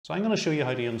So I'm going to show you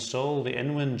how to install the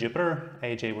InWin Jupiter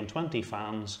AJ120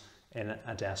 fans in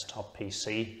a desktop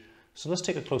PC. So let's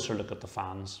take a closer look at the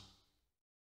fans.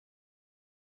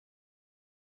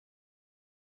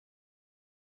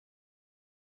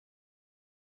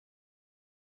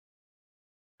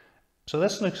 So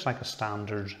this looks like a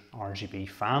standard RGB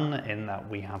fan in that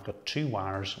we have got two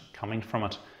wires coming from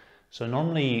it. So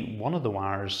normally one of the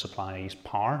wires supplies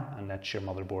power and lets your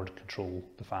motherboard control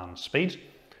the fan speed,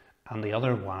 and the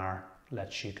other wire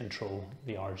lets you control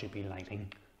the RGB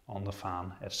lighting on the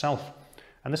fan itself.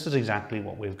 And this is exactly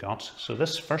what we've got. So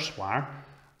this first wire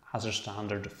has a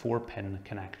standard 4-pin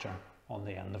connector on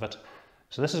the end of it.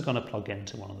 So this is going to plug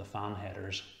into one of the fan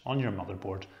headers on your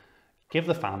motherboard, give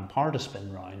the fan power to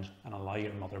spin round and allow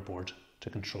your motherboard to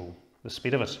control the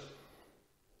speed of it.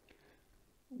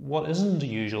 What isn't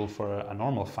usual for a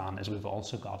normal fan is we've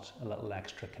also got a little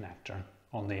extra connector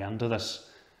on the end of this.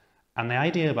 And the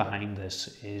idea behind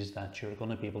this is that you're going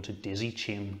to be able to daisy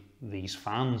chain these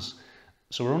fans.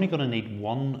 So we're only going to need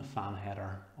one fan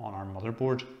header on our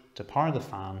motherboard to power the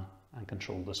fan and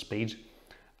control the speed.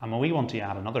 And when we want to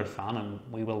add another fan, and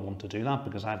we will want to do that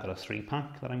because I've got a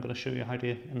 3-pack that I'm going to show you how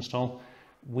to install,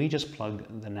 we just plug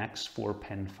the next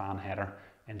 4-pin fan header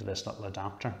into this little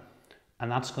adapter.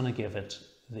 And that's going to give it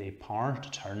the power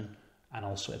to turn, and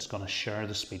also it's going to share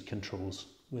the speed controls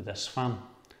with this fan.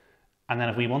 And then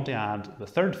if we want to add the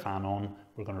third fan on,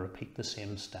 we're going to repeat the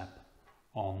same step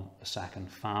on the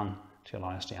second fan to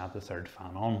allow us to add the third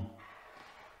fan on.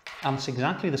 And it's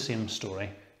exactly the same story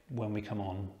when we come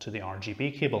on to the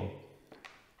RGB cable.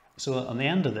 So on the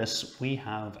end of this, we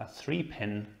have a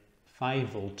 3-pin,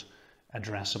 5-volt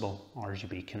addressable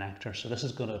RGB connector. So this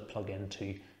is going to plug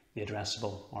into the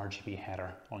addressable RGB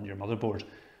header on your motherboard.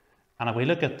 And if we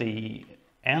look at the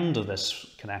end of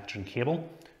this connector and cable,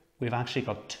 we've actually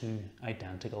got two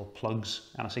identical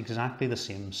plugs, and it's exactly the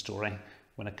same story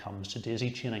when it comes to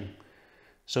daisy chaining.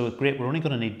 So great, we're only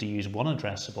going to need to use one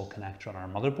addressable connector on our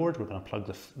motherboard. We're going to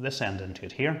plug this end into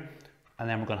it here, and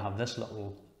then we're going to have this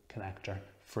little connector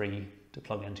free to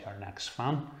plug into our next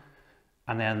fan.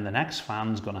 And then the next fan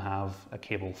is going to have a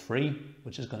cable free,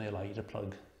 which is going to allow you to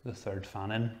plug the third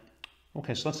fan in.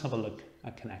 Okay, so let's have a look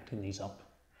at connecting these up.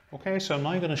 Okay, so I'm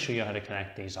now going to show you how to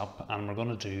connect these up, and we're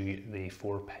going to do the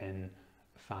 4-pin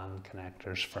fan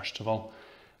connectors first of all.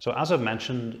 So as I've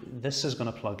mentioned, this is going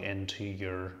to plug into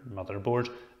your motherboard,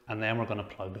 and then we're going to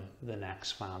plug the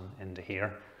next fan into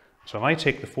here. So if I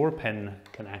take the 4-pin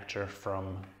connector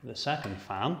from the second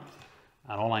fan,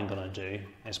 and all I'm going to do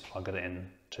is plug it in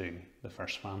to the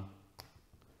first fan.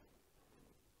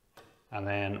 And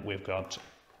then we've got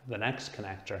the next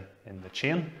connector in the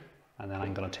chain, and then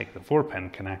I'm going to take the 4-pin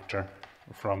connector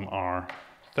from our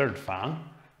third fan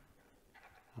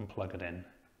and plug it in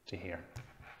to here.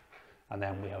 And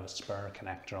then we have a spare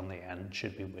connector on the end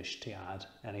should we wish to add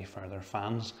any further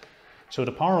fans. So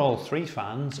to power all 3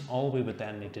 fans, all we would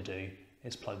then need to do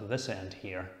is plug this end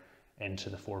here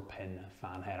into the 4-pin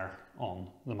fan header on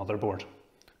the motherboard.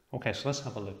 Okay, so let's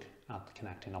have a look at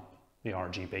connecting up the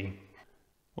RGB.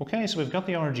 Okay, so we've got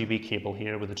the RGB cable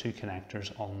here with the 2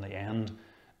 connectors on the end.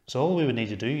 So all we would need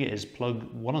to do is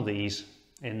plug one of these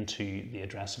into the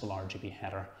addressable RGB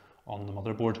header on the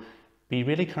motherboard. Be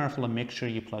really careful and make sure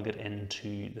you plug it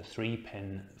into the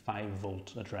 3-pin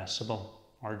 5-volt addressable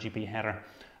RGB header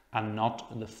and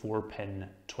not the 4-pin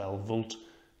 12-volt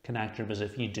connector, because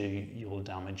if you do, you will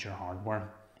damage your hardware.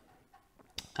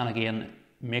 And again,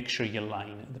 make sure you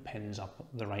line the pins up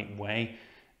the right way.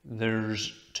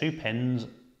 There's 2 pins,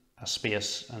 a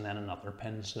space, and then another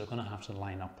pin, so they're going to have to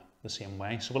line up the same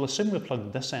way. So we'll assume we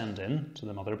plug this end in to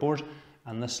the motherboard,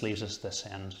 and this leaves us this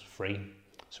end free.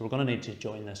 So we're going to need to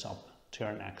join this up to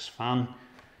our next fan.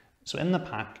 So in the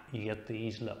pack, you get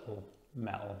these little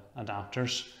metal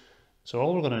adapters. So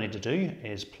all we're going to need to do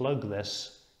is plug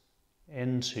this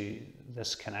into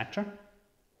this connector,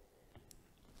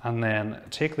 and then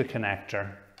take the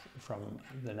connector from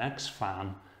the next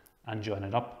fan and join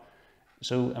it up.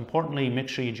 So importantly, make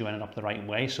sure you join it up the right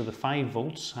way. So the 5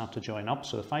 volts have to join up.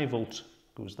 So the 5 volts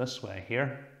goes this way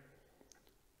here,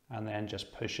 and then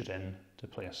just push it in to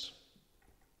place.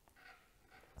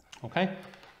 Okay,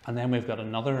 and then we've got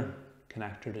another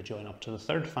connector to join up to the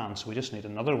third fan. So we just need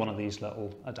another one of these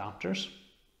little adapters.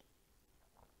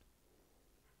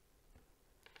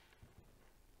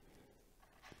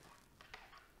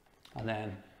 And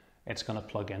then it's going to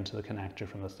plug into the connector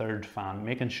from the third fan,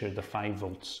 making sure the 5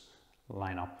 volts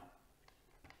line up.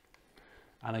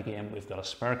 And again, we've got a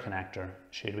spare connector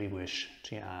should we wish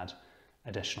to add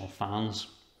additional fans.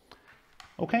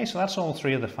 Okay, so that's all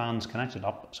 3 of the fans connected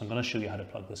up. So I'm going to show you how to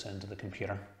plug this into the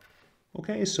computer.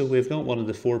 Okay, so we've got one of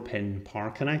the 4-pin power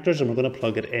connectors and we're going to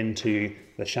plug it into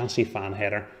the chassis fan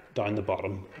header down the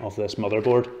bottom of this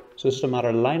motherboard. So it's just a matter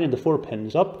of lining the 4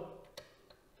 pins up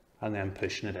and then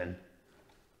pushing it in.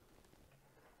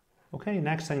 Okay,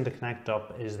 next thing to connect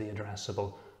up is the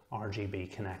addressable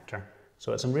RGB connector.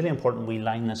 So it's really important we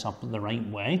line this up the right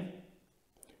way.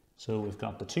 So we've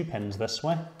got the 2 pins this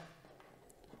way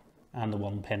and the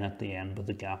 1 pin at the end with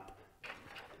the gap.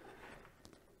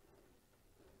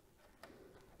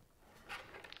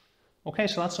 Okay,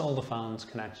 so that's all the fans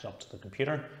connected up to the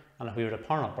computer, and if we were to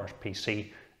power up our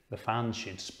PC, the fans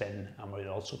should spin and we'd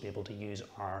also be able to use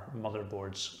our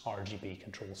motherboard's RGB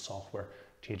control software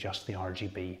to adjust the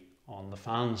RGB on the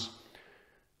fans.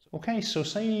 Okay, so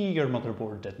say your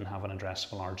motherboard didn't have an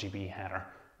addressable RGB header,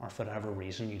 or for whatever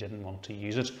reason you didn't want to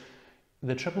use it.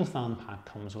 The triple fan pack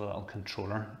comes with a little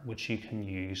controller which you can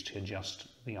use to adjust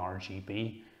the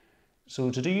RGB. So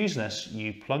to use this,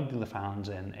 you plug the fans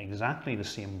in exactly the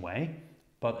same way,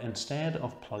 but instead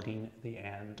of plugging the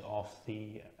end of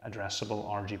the addressable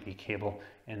RGB cable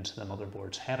into the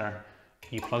motherboard's header,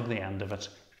 you plug the end of it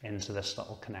into this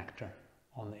little connector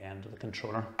on the end of the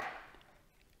controller.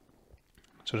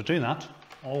 So to do that,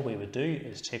 all we would do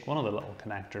is take one of the little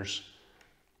connectors,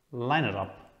 line it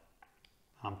up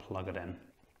and plug it in.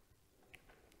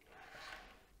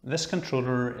 This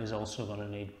controller is also going to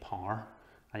need power,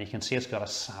 and you can see it's got a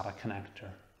SATA connector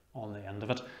on the end of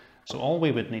it. So all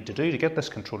we would need to do to get this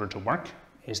controller to work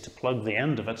is to plug the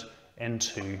end of it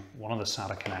into one of the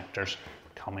SATA connectors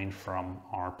coming from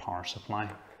our power supply.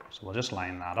 So we'll just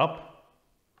line that up.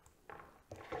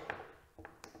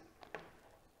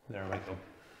 There we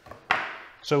go.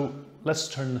 So let's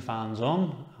turn the fans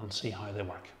on and see how they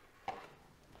work.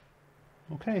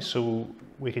 Okay, so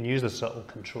we can use this little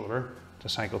controller to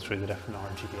cycle through the different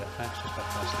RGB effects just by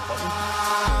pressing the button.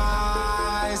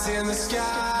 Eyes in the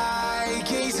sky,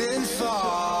 gazing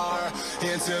far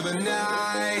into the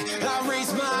night. I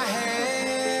raise my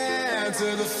hand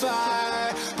to the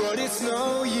fire, but it's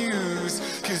no use,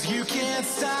 'cause you can't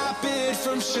stop it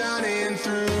from shining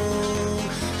through.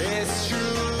 It's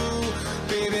true,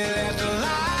 baby, let the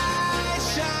light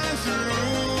shine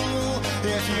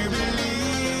through. If you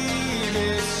believe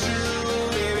it's true,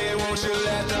 baby, won't you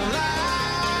let the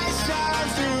light shine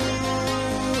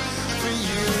through for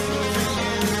you.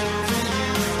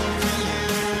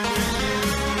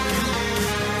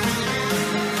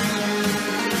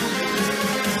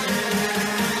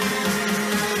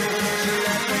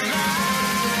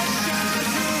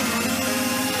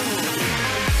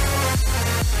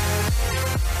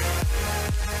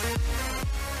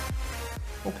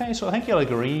 Okay, so I think you'll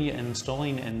agree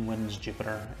installing InWin's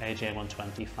Jupiter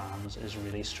AJ120 fans is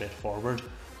really straightforward,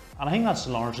 and I think that's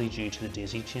largely due to the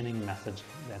daisy chaining method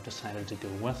they've decided to go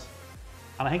with.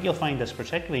 And I think you'll find this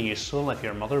particularly useful if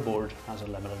your motherboard has a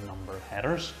limited number of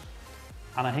headers,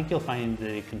 and I think you'll find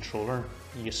the controller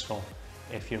useful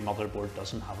if your motherboard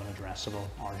doesn't have an addressable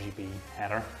RGB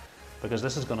header, because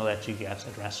this is going to let you get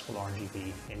addressable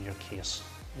RGB in your case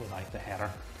without the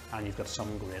header, and you've got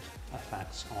some great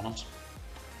effects on it.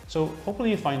 So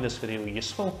hopefully you find this video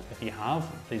useful. If you have,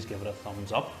 please give it a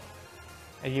thumbs up.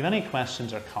 If you have any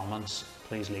questions or comments,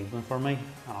 please leave them for me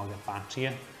and I'll get back to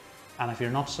you. And if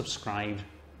you're not subscribed,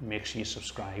 make sure you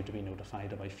subscribe to be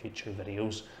notified about future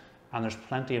videos. And there's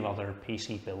plenty of other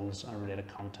PC builds and related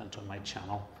content on my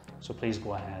channel, so please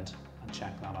go ahead and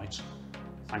check that out.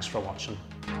 Thanks for watching.